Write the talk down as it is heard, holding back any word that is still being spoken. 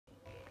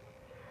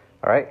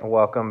All right,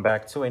 welcome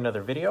back to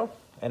another video.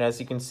 And as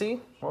you can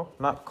see, well,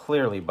 not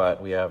clearly,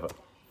 but we have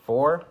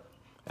 4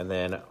 and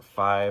then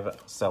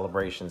 5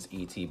 Celebrations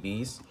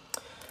ETBs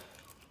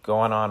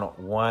going on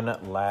one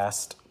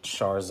last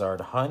Charizard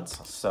hunt.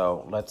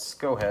 So let's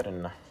go ahead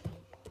and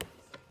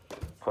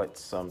put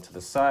some to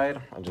the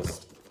side and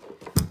just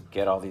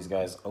get all these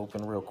guys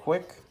open real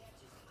quick.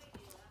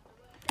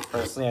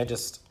 Personally, I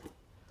just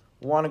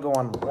want to go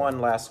on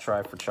one last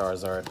try for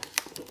Charizard.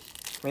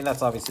 I mean,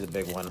 that's obviously the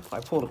big one. I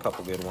pulled a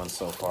couple good ones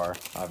so far.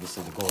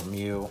 Obviously, the Gold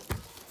Mew,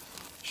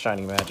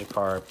 Shiny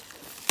Magikarp,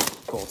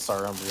 Gold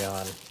Star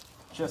Umbreon,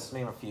 just to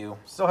name a few.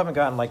 Still haven't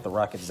gotten, like, the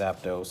Rocket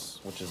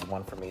Zapdos, which is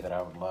one for me that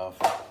I would love.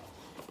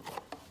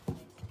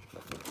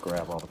 Let me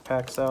grab all the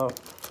packs out.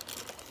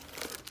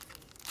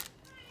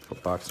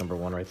 Put box number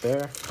 1 right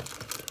there.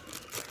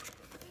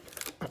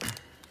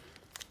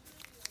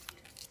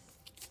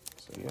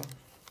 So, yeah.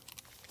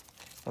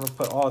 I'm gonna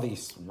put all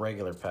these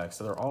regular packs,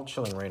 so they're all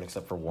Chilling Reign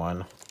except for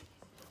one.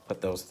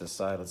 Put those to the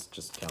side. Let's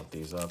just count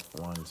these up.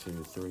 1,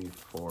 2, 3,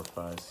 4,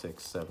 5,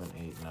 6, 7,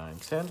 8, 9,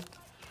 10.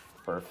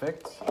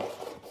 Perfect. Let's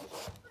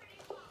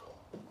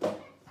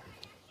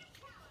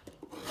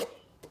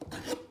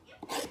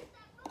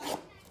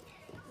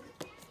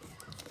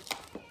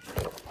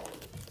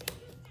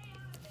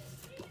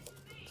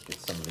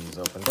get some of these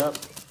opened up.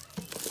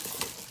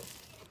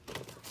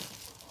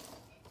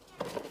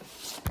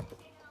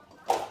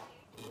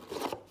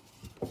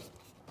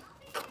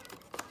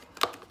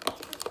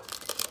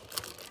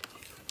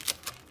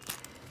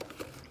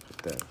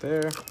 That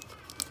there.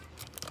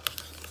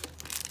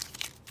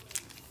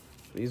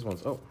 These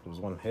ones, oh, there's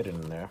one hidden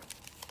in there.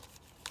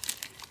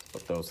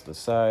 Put those to the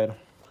side.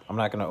 I'm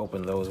not gonna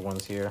open those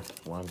ones here.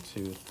 1,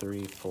 2,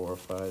 3, 4,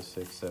 5,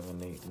 6,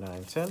 7, 8,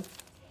 9, 10.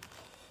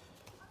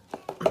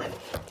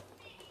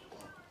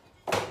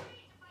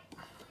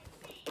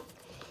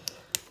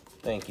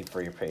 Thank you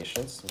for your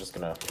patience. I'm just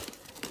gonna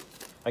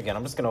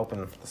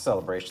open the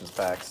Celebrations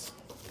packs.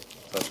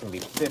 So that's gonna be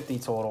 50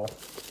 total.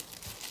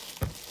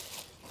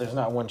 There's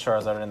not one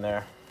Charizard in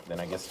there, then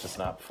I guess it's just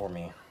not for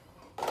me.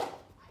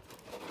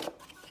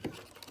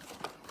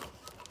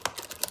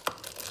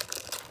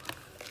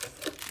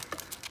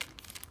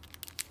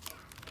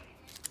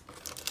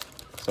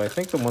 So I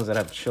think the ones that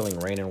have Chilling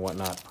Reign and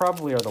whatnot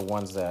probably are the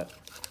ones that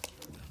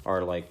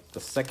are like the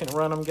second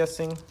run, I'm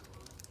guessing.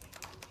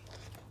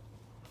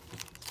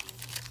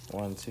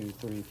 1, 2,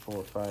 3,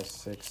 4, 5,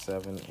 6,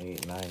 7,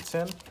 8, 9,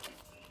 10.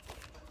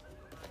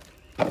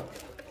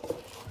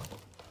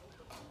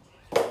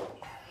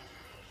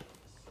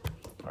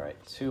 All right,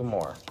 two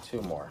more.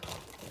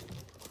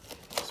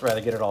 Just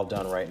rather get it all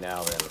done right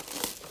now than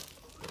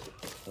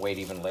wait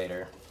even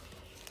later.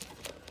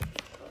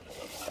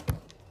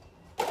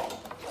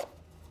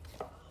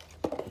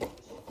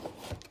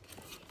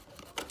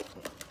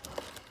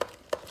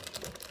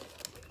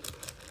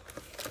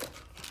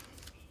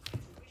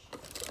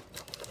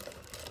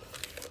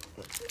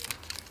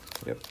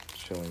 Yep,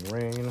 Chilling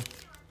Reign.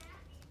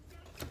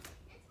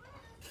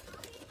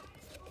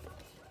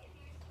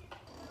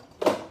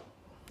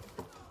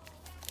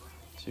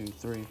 Two,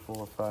 3,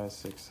 4, 5,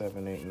 6,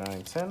 7, 8,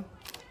 9, 10.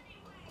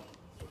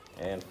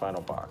 And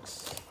final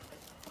box.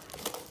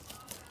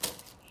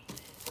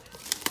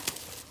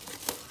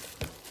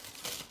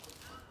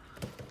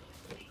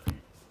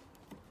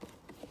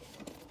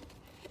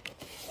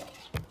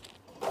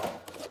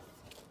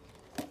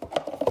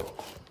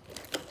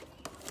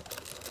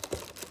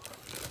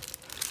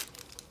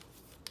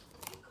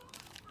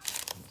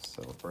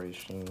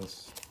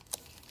 Celebrations.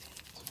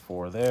 It's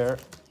 4 there.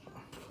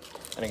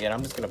 And again,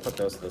 I'm just going to put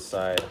those to the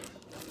side.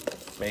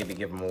 Maybe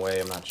give them away.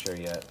 I'm not sure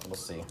yet. We'll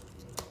see.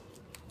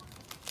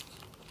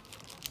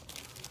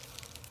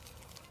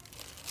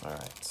 All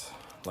right.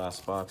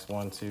 Last box.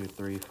 1, 2,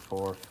 3,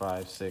 4,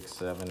 5, 6,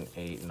 7,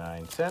 8,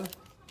 9, 10.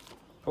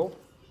 Cool.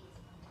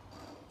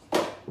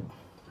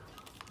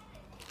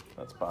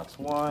 That's box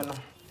 1,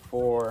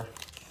 4,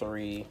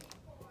 3,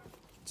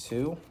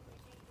 2.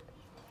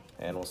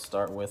 And we'll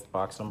start with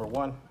box number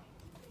 1.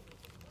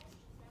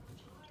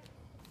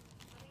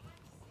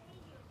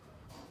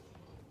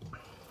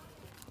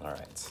 All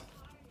right.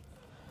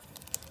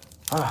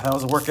 That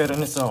was a workout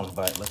in its own,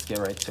 but let's get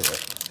right to it.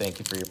 Thank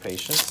you for your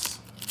patience.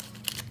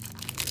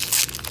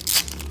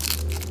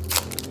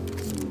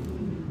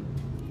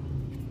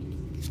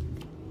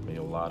 Maybe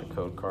a lot of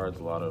code cards,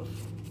 a lot of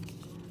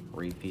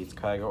repeats.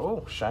 Kygo.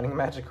 Oh, Shining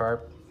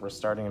Magikarp. We're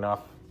starting it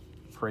off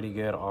pretty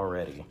good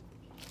already.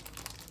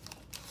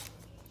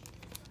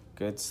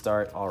 Good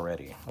start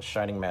already. A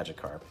Shining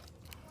Magikarp.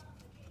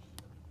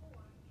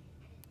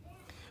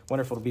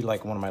 Wonder if it'll be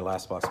like one of my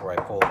last boxes where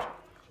I pulled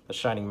the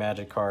Shining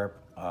Magikarp,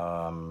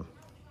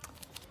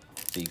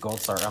 the Gold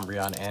Star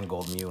Umbreon, and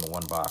Gold Mew in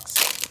one box.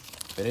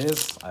 If it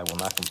is, I will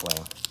not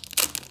complain.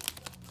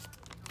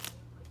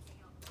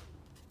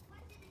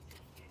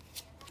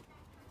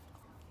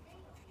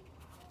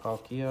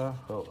 Palkia,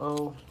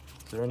 Ho-Oh,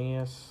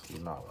 Xerneas,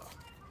 Lunala.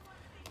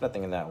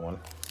 Nothing in that one.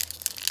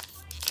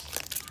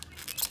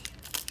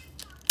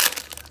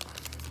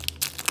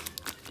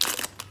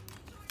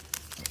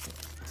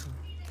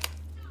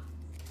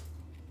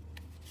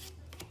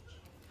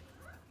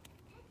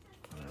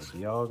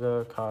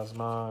 Dialga,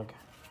 Cosmog,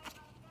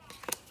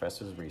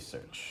 Professor's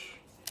Research.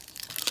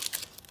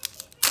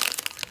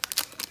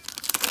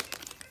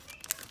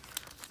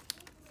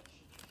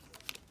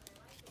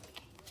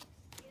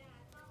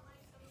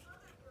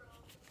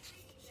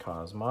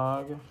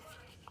 Cosmog,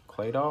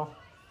 Claydol,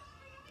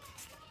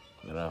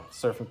 and a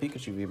Surfing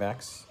Pikachu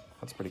VMAX.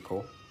 That's pretty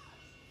cool.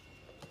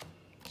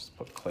 Just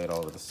put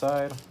Claydol to the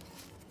side.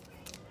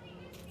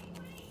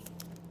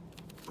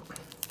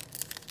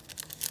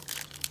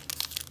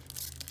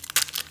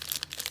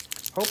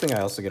 Hoping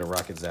I also get a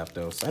Rocket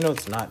Zapdos. I know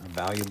it's not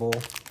valuable,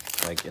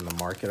 like in the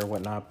market or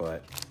whatnot,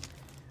 but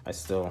I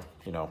still,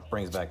 you know,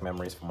 brings back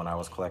memories from when I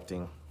was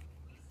collecting,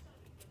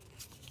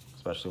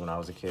 especially when I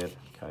was a kid.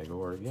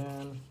 Kyogre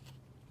again.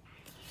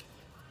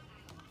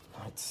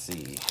 Let's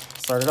see.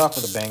 Started off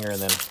with a banger,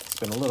 and then it's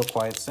been a little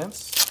quiet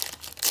since.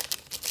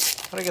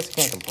 But I guess I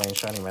can't complain.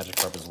 Shiny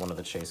Magikarp is one of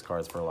the chase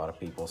cards for a lot of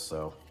people,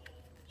 so.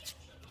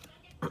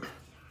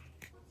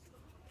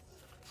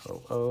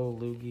 Oh,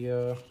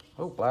 Lugia.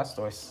 Oh,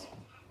 Blastoise.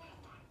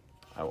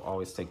 I will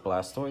always take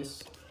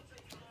Blastoise.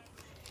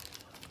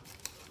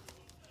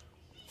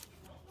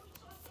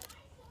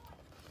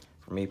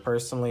 For me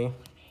personally,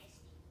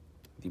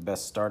 the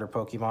best starter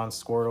Pokemon,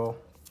 Squirtle.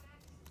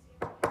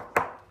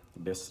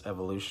 Best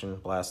evolution,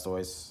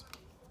 Blastoise.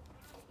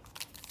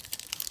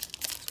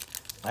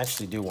 I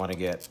actually do want to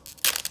get,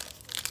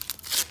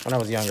 when I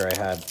was younger I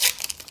had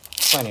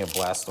plenty of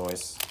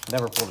Blastoise.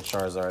 Never pulled a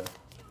Charizard.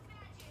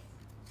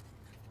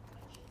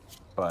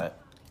 But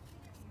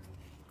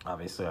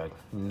obviously I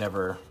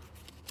never,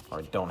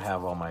 or don't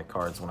have all my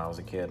cards when I was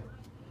a kid.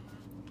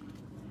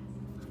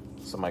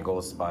 So my goal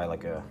is to buy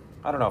like a,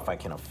 I don't know if I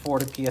can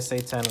afford a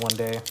PSA 10 one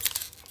day,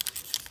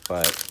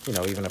 but you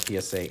know, even a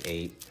PSA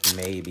 8,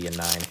 maybe a 9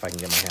 if I can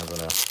get my hands on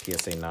a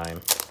PSA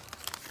 9.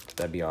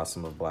 That'd be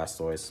awesome with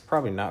Blastoise.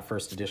 Probably not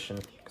first edition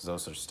because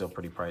those are still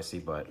pretty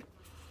pricey, but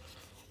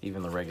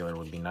even the regular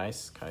would be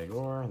nice.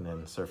 Kyogre and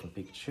then Surfing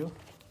Pikachu. All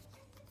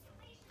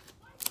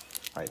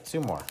right,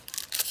 2 more.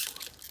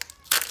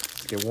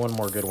 Let's get one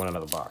more good one out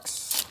of the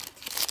box.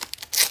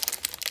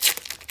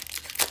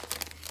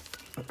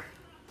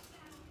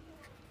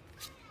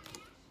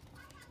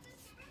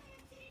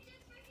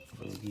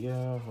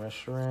 Lugia,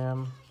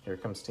 Reshiram. Here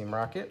comes Team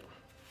Rocket.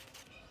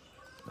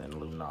 And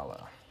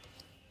Lunala.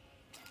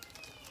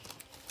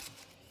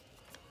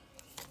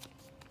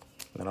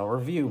 Then I'll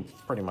review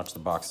pretty much the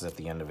boxes at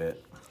the end of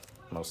it,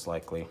 most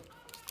likely.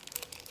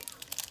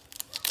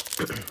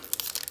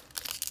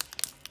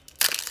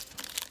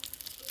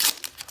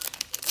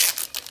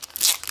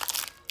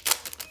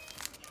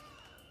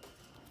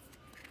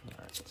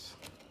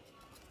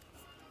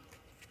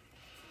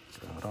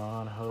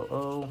 Groudon,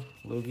 Ho-Oh,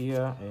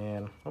 Lugia,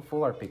 and a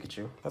full art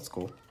Pikachu. That's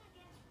cool.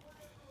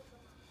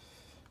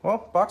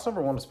 Well, box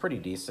number 1 was pretty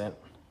decent.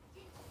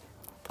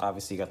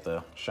 Obviously, you got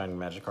the Shiny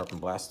Magikarp and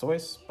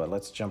Blastoise, but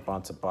let's jump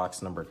on to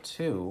box number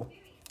 2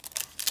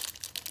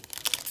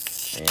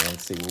 and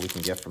see what we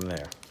can get from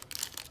there.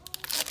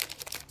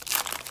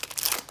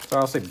 So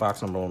I'll say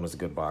box number 1 was a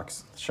good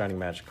box. Shiny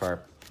Magikarp,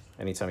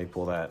 anytime you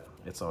pull that,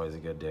 it's always a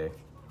good day.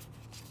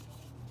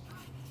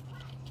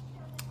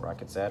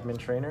 Rocket's admin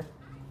trainer,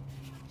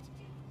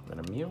 and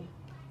a Mew.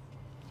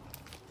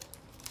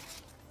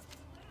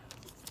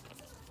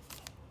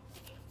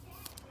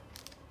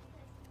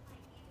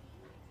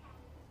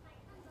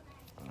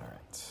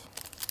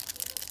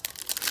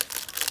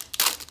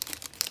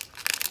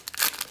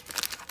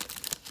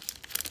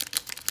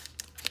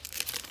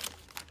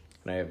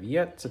 And I have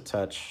yet to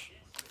touch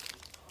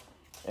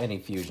any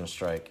Fusion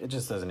Strike. It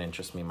just doesn't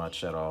interest me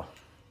much at all.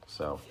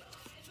 So,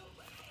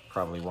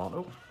 probably won't.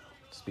 Oh,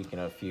 speaking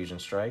of Fusion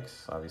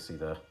Strikes, obviously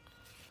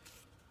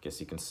guess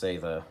you can say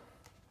the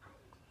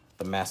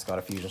mascot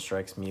of Fusion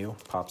Strikes, Mew,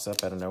 pops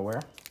up out of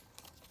nowhere.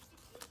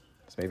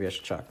 So maybe I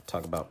should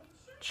talk about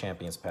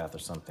Champion's Path or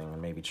something, and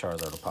maybe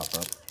Charizard will pop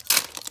up.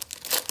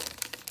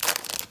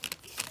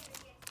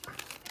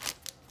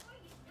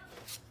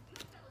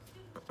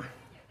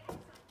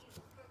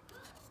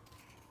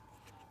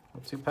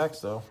 2 packs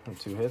though, and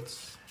 2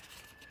 hits.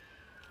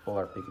 Full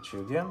art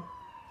Pikachu again.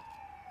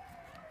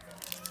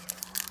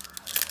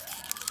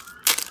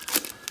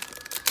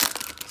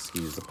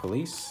 Excuse the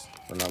police,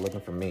 they're not looking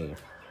for me.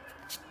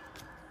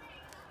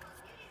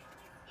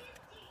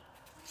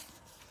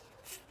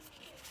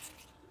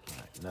 All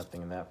right,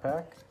 nothing in that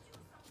pack.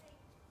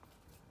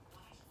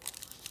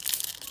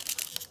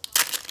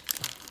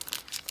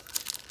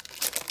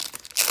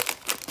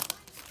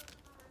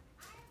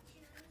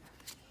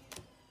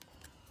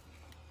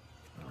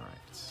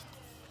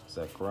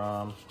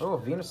 Zekrom. Oh, a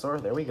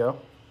Venusaur. There we go.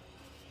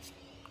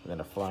 And then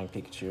a flying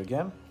Pikachu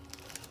again.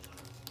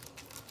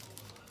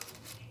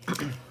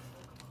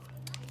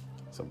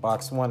 So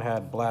box 1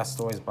 had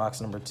Blastoise.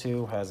 Box number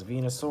 2 has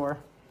Venusaur.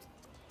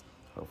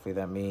 Hopefully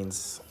that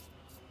means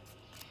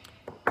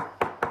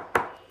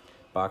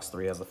box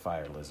 3 has the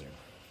Fire Lizard.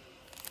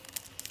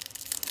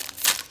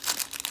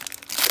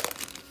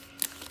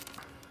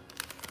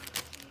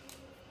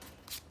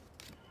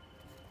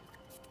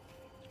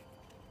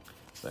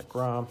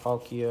 Zekrom,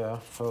 Palkia,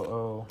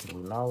 Ho-Oh,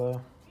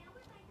 Lunala.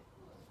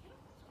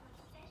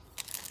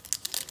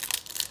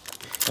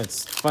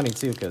 It's funny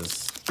too,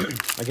 because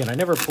again, I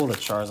never pulled a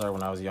Charizard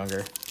when I was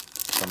younger.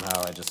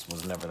 Somehow I just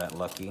was never that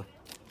lucky,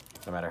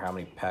 no matter how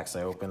many packs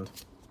I opened.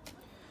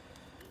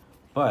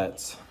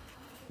 But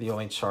the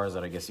only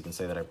Charizard I guess you can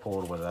say that I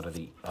pulled was out of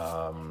the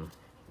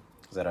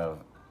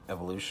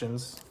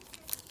Evolutions.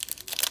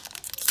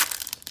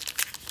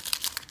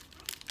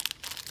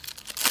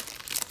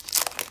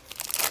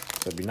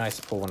 So it'd be nice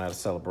to pull one out of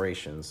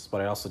Celebrations,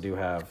 but I also do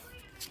have,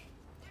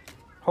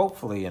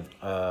 hopefully, an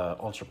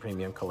Ultra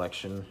Premium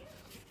collection.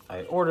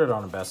 I ordered it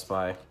on Best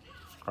Buy,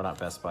 or not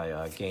Best Buy,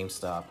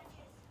 GameStop.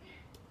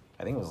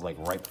 I think it was like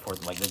right before,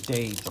 like the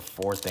day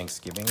before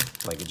Thanksgiving.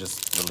 Like it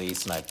just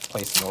released and I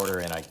placed an order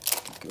and I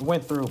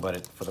went through,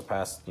 but for the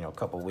past,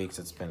 couple weeks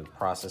it's been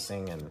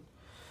processing and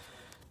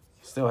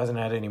still hasn't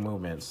had any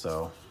movement,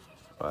 so.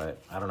 But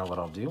I don't know what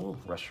I'll do.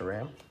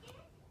 Reshiram.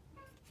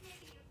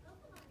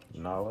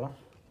 Nala.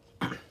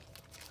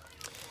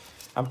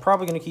 I'm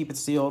probably going to keep it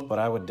sealed, but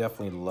I would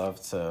definitely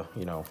love to,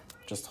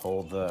 just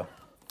hold the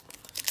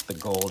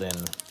gold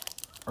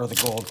or the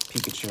gold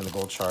Pikachu and the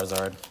gold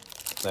Charizard.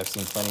 I've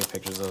seen plenty of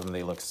pictures of them.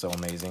 They look so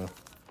amazing.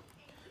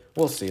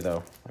 We'll see,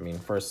 though. I mean,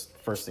 first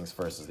things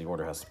first is the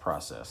order has to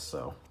process,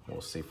 so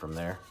we'll see from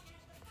there.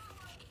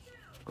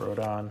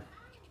 Groudon,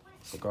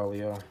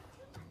 Solgaleo.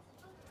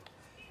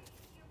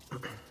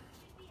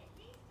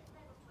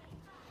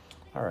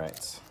 All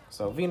right,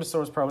 so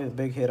Venusaur is probably the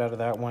big hit out of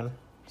that one.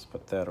 Let's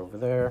put that over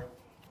there.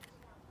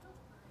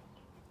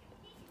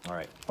 All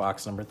right,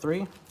 box number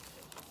 3.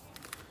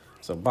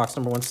 So box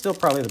number 1 still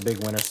probably the big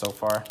winner so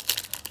far.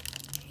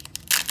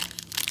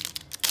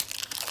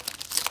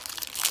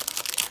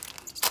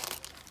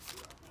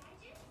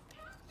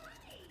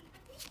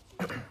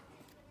 All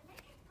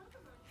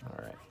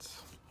right,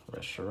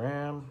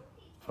 Reshiram,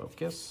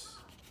 Focus,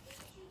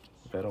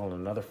 Battle and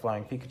another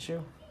Flying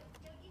Pikachu.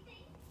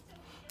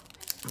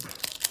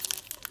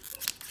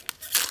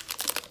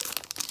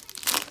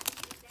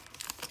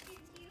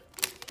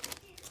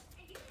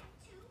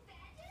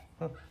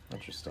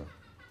 Interesting.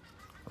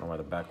 I don't know why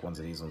the back ones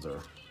of these ones are,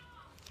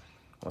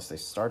 unless they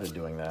started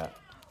doing that.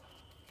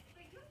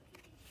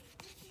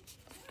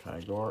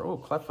 Kyogre, oh,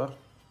 Cleffa.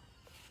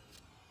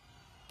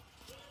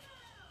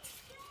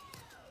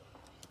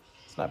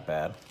 It's not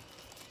bad.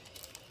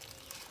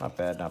 Not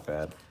bad, not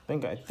bad. I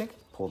think I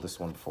pulled this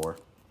one before.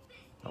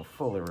 I don't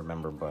fully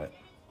remember, but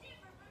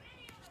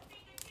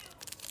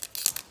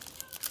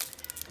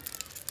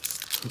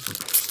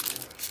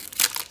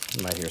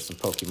you might hear some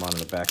Pokemon in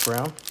the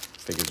background.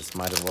 Figured this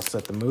might as well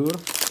set the mood.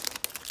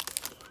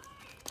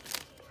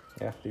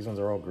 Yeah, these ones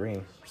are all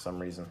green for some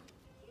reason.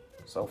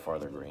 So far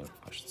they're green,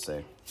 I should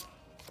say.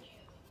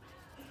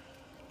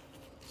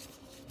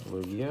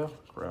 Lugia,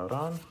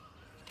 Groudon,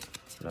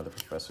 another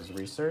Professor's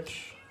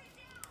Research.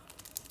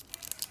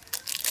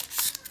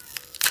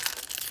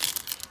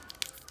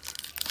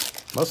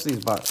 Most of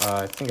these,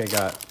 I think I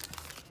got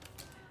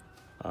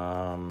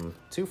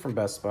 2 from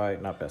Best Buy,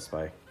 not Best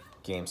Buy,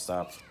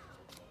 GameStop.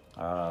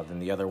 Then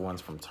the other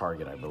one's from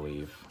Target, I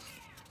believe.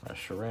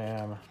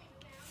 Reshiram,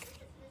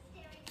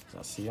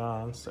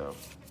 Zacian, so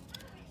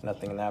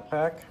nothing in that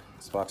pack.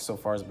 This box so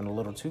far has been a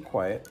little too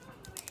quiet.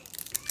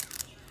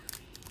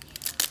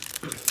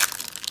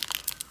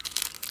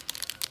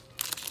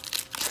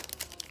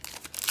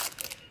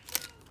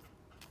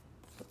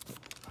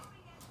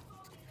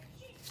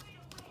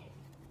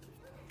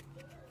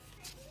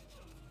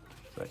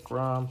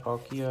 Zekrom,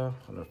 Palkia,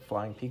 and a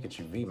Flying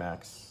Pikachu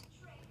VMAX.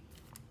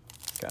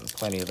 Gotten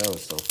plenty of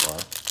those so far.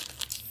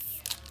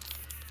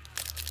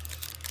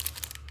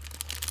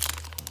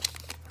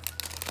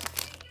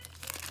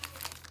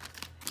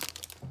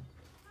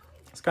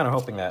 I was kind of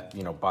hoping that,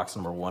 box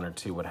number 1 or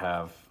 2 would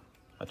have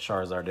a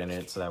Charizard in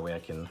it, so that way I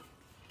can...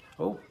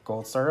 Oh,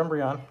 Gold Star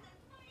Umbreon.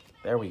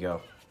 There we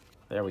go.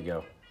 There we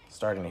go.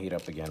 Starting to heat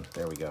up again.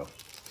 There we go.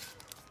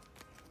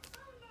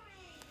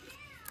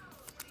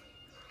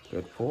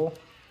 Good pull.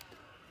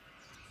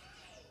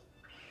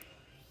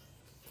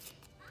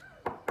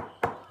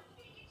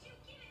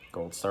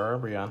 Gold Star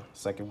Umbreon,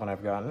 second one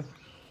I've gotten.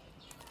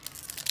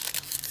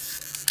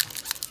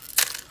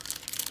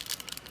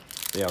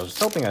 Yeah, I was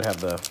just hoping I'd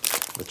have the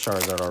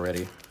Charizard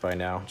already by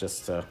now,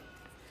 just to,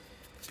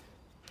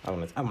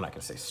 I'm not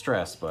gonna say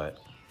stress, but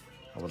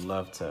I would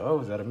love to.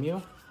 Oh, is that a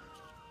Mew?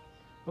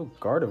 Oh,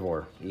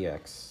 Gardevoir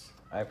EX.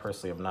 I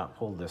personally have not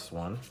pulled this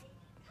one.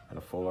 And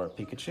a full art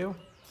Pikachu.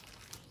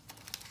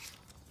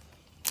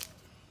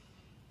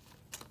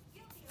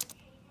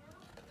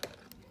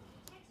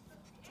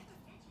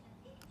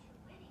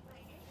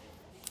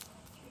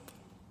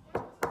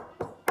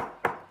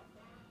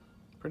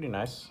 Pretty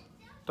nice.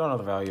 Don't know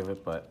the value of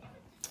it, but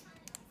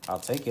I'll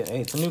take it.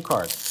 Hey, it's a new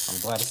card. I'm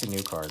glad to see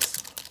new cards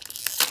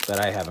that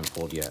I haven't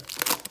pulled yet.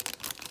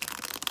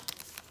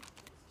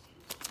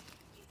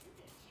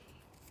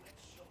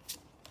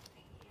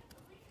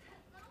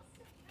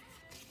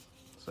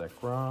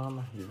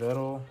 Zekrom,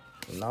 Yveltal,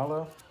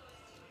 Nala.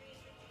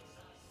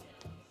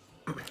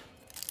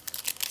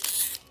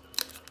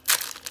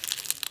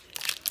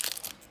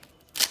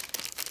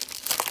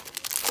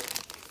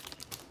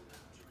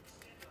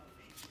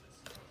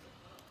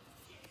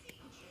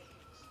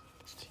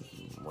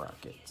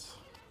 Rocket.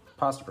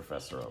 Pasta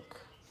Professor Oak.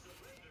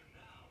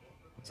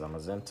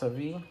 Zamazenta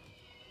V.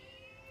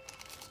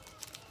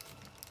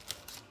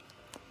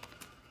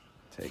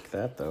 Take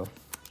that though.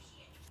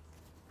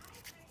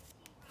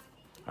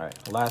 All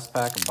right, last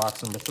pack of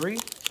box number 3.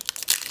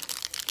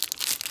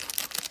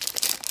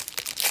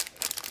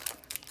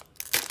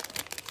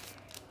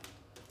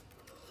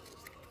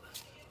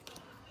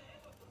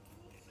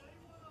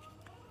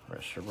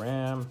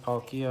 Reshiram,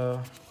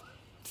 Palkia,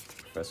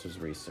 Professor's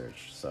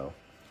Research. So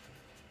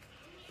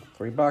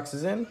 3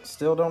 boxes in,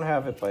 still don't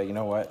have it, but you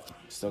know what?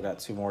 Still got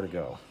 2 more to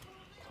go.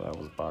 So that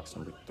was box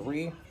number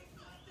 3.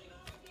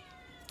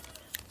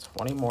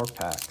 20 more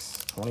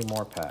packs, 20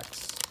 more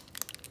packs.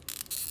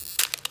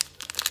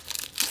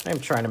 I'm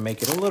trying to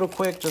make it a little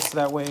quick, just so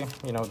that way,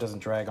 you know, it doesn't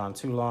drag on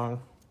too long.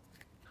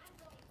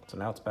 So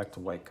now it's back to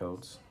white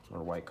codes,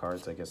 or white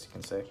cards, I guess you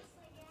can say.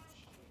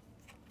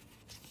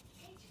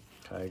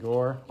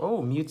 Tigor.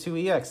 Oh,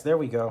 Mewtwo EX. There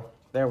we go.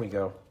 There we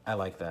go. I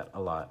like that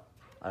a lot.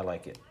 I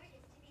like it.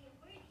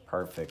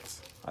 Perfect.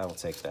 I will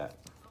take that.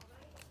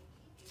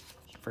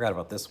 Forgot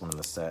about this one in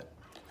the set.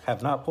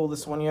 Have not pulled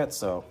this one yet,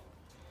 so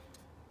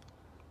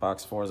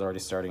box 4 is already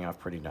starting off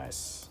pretty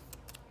nice.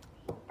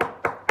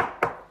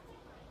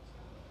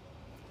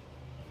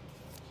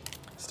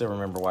 Still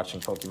remember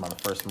watching Pokemon, the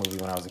first movie,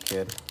 when I was a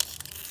kid.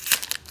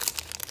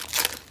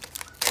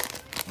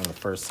 And the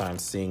first time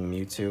seeing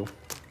Mewtwo.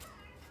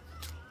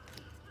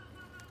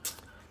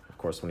 Of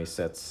course, when he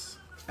sets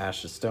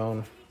Ash's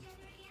Stone,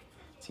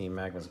 Team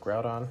Magma's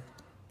Groudon.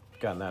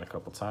 Gotten that a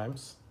couple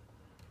times.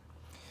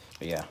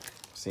 But yeah,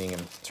 seeing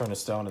him turn to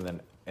stone and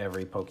then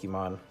every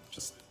Pokemon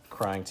just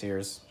crying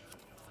tears.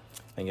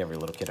 I think every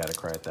little kid had to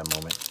cry at that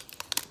moment.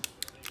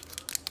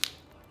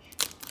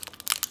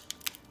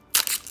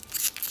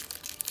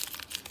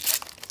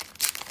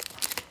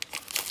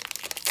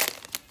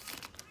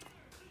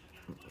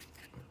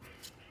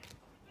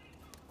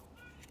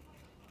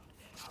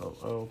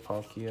 Ho-Oh,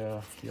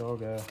 Palkia,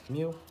 Yoga,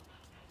 Mew.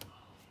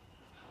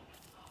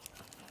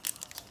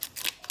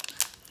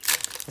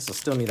 Guess I'll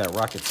still need that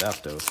Rocket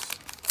Zapdos.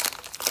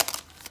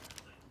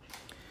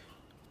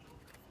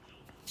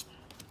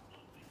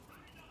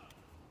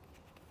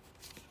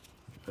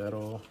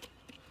 Battle.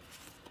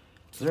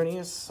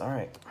 Xerneas,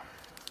 alright.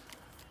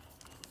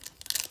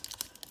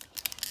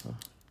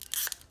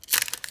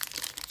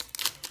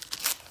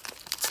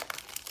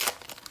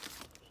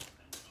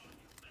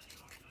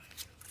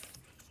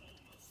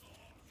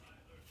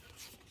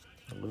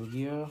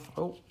 Lugia.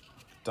 Oh,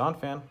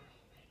 Donphan.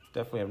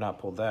 Definitely have not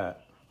pulled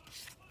that.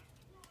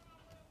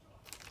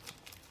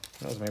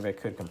 Who knows, maybe I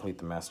could complete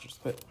the Master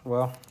Split.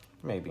 Well,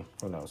 maybe.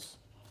 Who knows?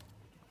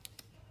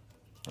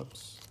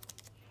 Oops.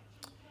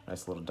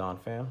 Nice little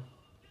Donphan.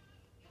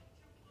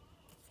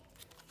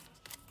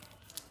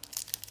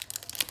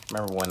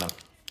 Remember when, a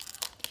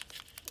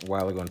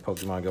while ago in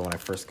Pokemon Go, when I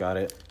first got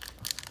it,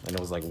 and it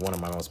was like one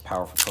of my most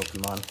powerful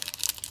Pokemon.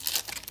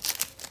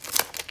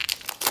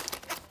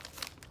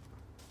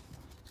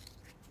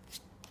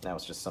 Now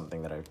it's just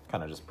something that I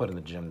kind of just put in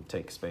the gym to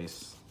take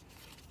space.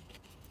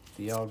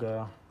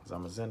 Dialga,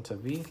 Zamazenta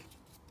V.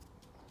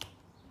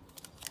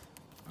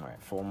 All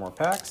right, 4 more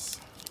packs.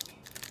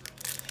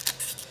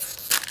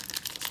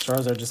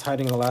 Charizard just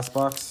hiding in the last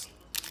box.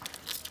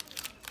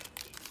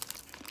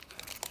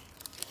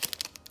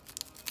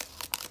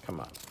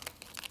 Come on,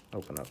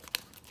 open up.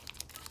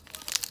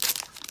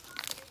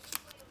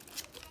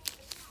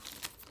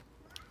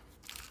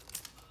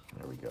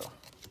 There we go.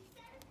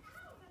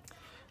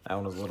 That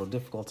one was a little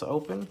difficult to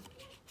open.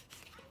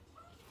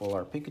 Full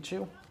Art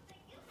Pikachu.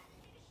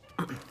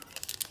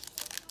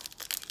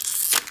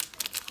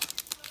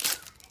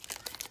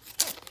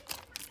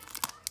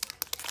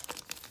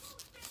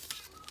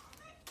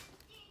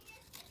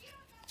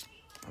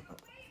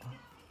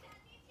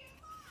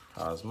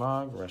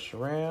 Cosmog,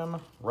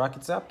 Reshiram,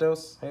 Rocket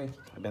Zapdos. Hey,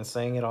 I've been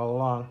saying it all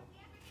along.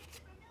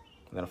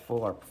 And then a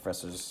full Art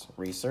Professor's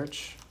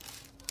Research.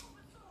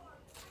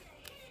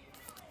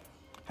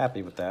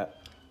 Happy with that.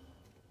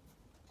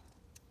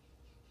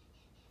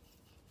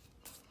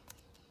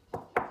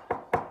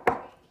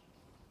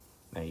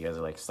 Now you guys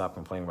are like, stop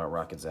complaining about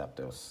Rocket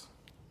Zapdos.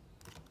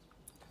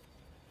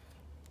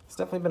 It's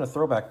definitely been a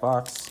throwback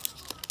box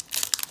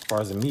as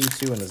far as the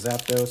Mewtwo and the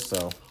Zapdos,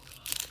 so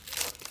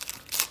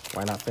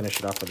why not finish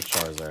it off with a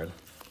Charizard?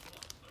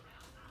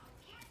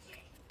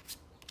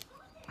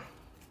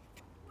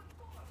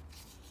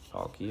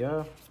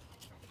 Palkia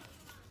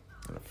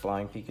and a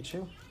Flying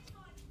Pikachu.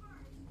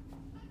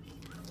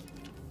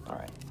 All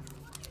right,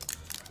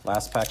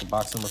 last pack of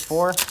box number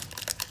 4.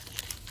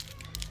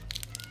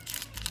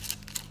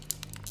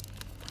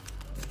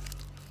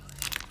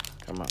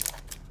 Come on.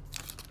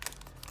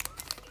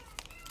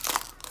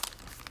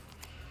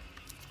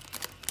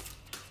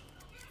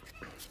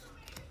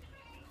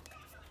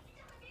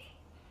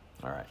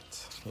 All right,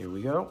 here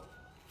we go.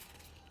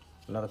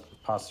 Another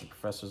Pasta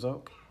Professor's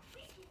Oak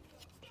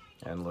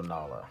and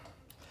Lunala.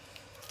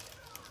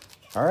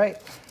 All right,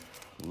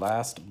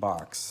 last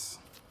box.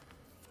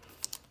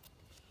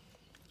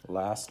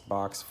 Last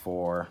box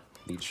for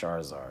the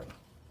Charizard.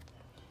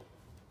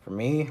 For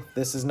me, if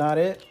this is not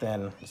it,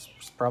 then it's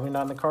probably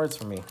not in the cards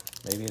for me.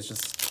 Maybe it's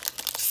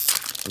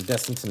just, I'm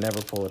destined to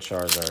never pull a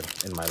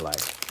Charizard in my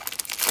life.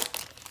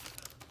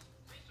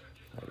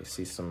 Right, you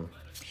see some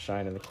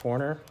shine in the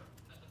corner.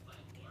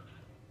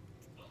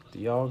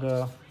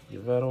 Dialga,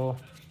 Yveltal,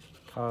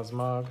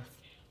 Cosmog.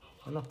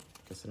 Oh no,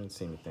 guess I didn't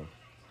see anything.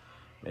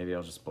 Maybe I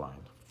was just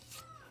blind.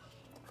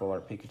 Full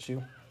art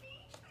Pikachu.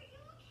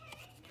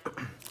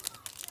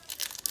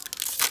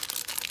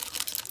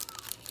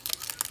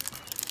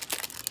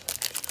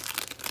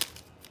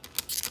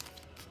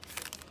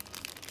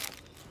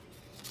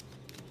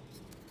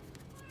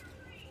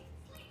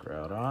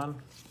 Groudon,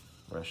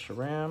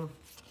 Reshiram,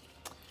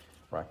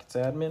 Rockets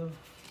Admin,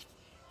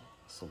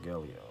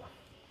 Solgaleo.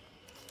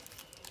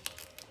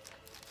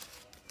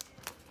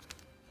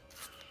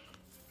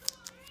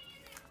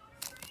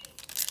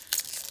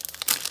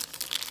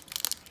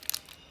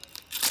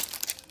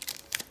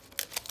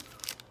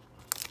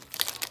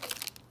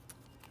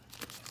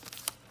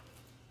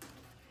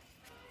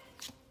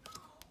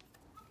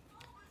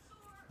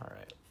 All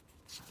right.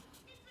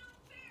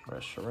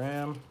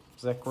 Reshiram,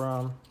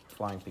 Zekrom,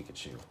 Flying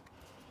Pikachu.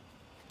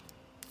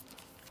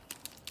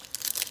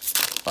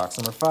 Box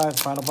number 5,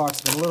 final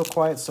box. Been a little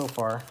quiet so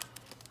far.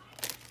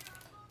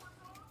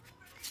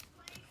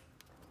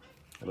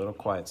 A little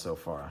quiet so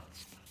far.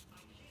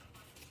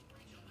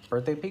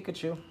 Birthday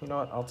Pikachu, you know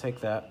what, I'll take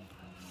that.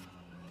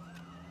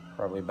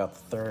 Probably about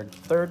the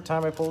third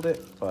time I pulled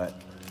it, but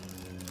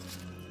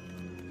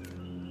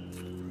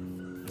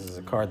this is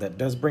a card that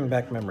does bring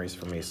back memories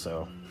for me,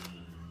 so.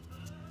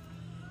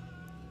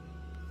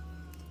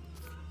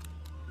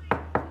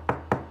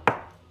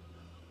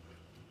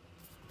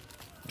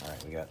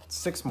 We got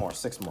six more.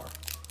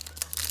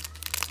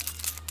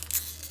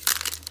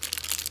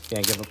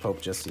 Can't give up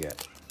hope just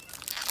yet.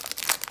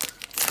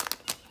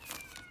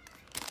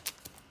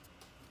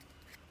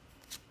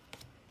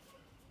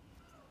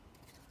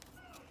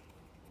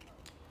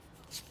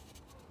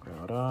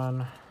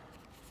 Groudon.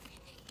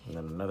 And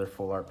then another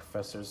full art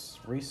Professor's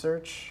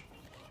Research.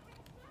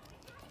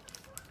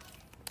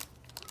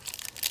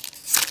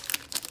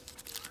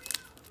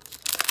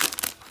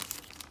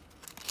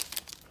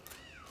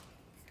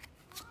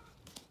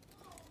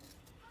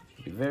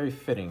 It'd be very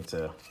fitting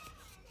to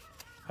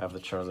have the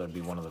Charizard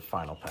be one of the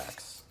final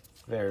packs.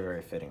 Very,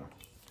 very fitting.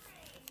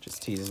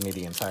 Just teases me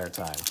the entire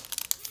time.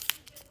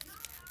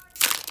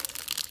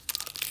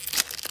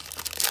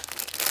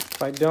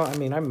 If I don't, I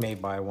mean, I may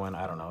buy one.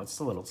 I don't know. It's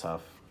a little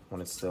tough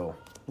when it's still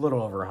a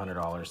little over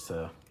 $100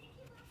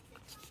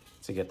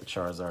 to get the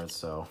Charizard.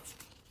 So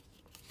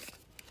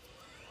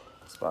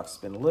this box has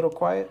been a little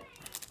quiet.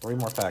 3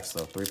 more packs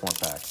though. 3 more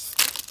packs.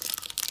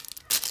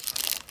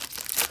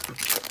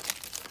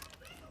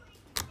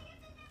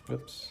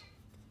 Oops.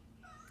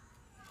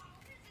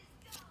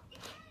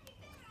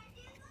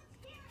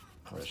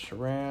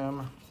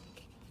 Reshiram,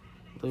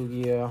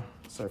 Lugia,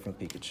 Surfing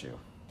Pikachu.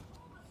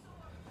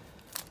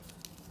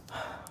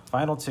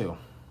 Final two.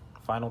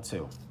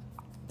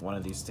 One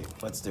of these two.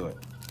 Let's do it.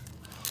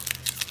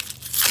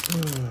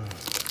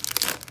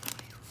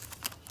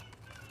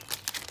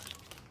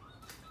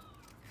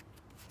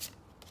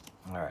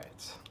 All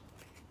right.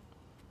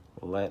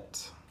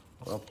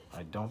 Well,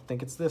 I don't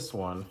think it's this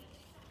one.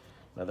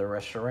 Another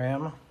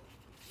Reshiram.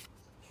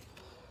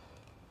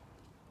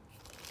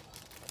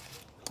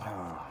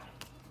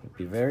 It'd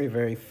be very,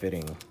 very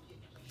fitting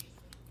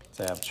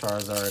to have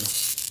Charizard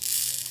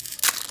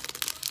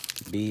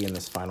be in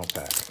this final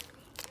pack.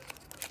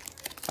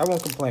 I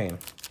won't complain,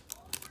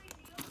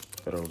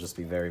 but it'll just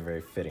be very,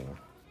 very fitting.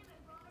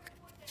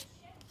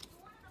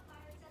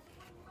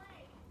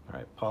 All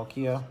right,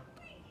 Palkia.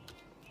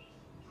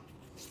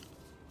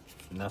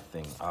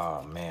 Nothing.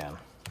 Oh, man.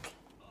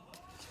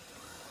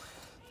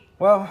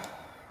 Well,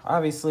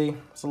 obviously,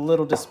 it's a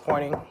little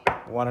disappointing.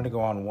 Wanted to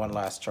go on one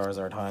last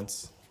Charizard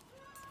hunt.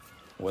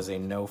 Was a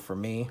no for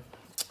me.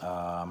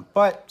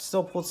 But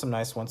still pulled some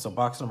nice ones. So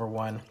box number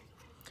 1,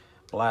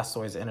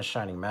 Blastoise and a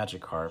Shining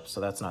Magikarp.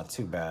 So that's not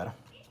too bad.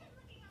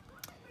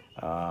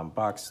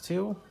 Box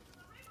 2,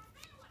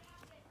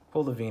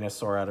 pull the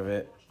Venusaur out of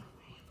it.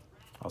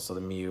 Also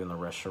the Mew and the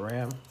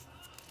Reshiram.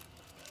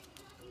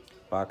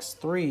 Box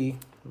 3,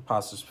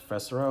 Imposter's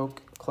Professor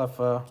Oak,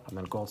 Cleffa, and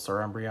then Gold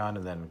Star Umbreon,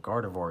 and then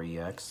Gardevoir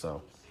EX.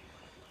 So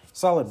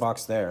solid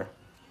box there.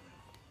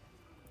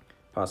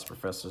 Imposter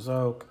Professor's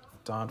Oak,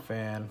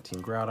 Donphan,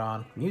 Team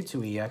Groudon,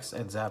 Mewtwo EX,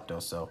 and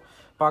Zapdos. So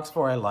box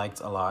 4 I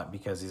liked a lot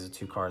because these are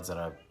 2 cards that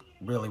I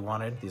really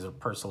wanted. These are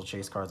personal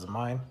chase cards of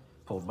mine.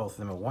 Pulled both of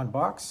them in one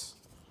box.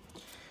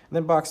 And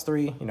then box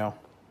 3, you know,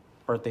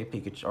 Birthday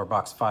Pikachu, or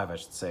box 5 I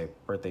should say,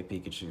 Birthday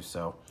Pikachu.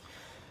 So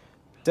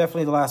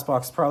definitely the last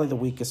box, probably the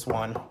weakest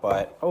one,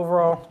 but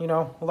overall, you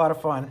know, a lot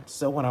of fun.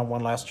 Still went on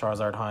one last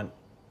Charizard hunt.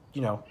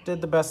 You know,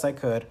 did the best I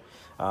could,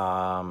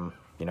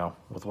 you know,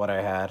 with what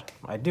I had.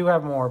 I do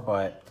have more,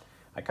 but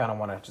I kind of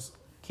want to just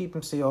keep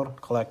them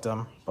sealed, collect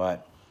them.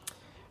 But,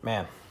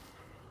 man,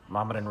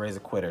 Mama didn't raise a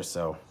quitter,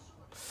 so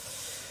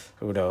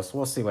who knows?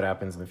 We'll see what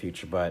happens in the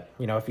future. But,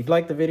 you know, if you'd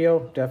like the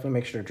video, definitely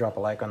make sure to drop a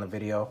like on the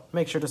video.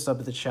 Make sure to sub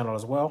to the channel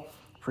as well.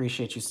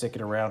 Appreciate you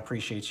sticking around.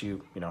 Appreciate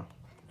you,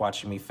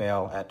 watching me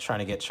fail at trying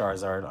to get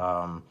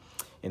Charizard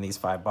in these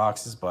 5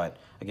 boxes. But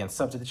again,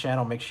 sub to the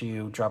channel. Make sure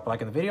you drop a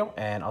like on the video,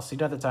 and I'll see you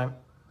another time.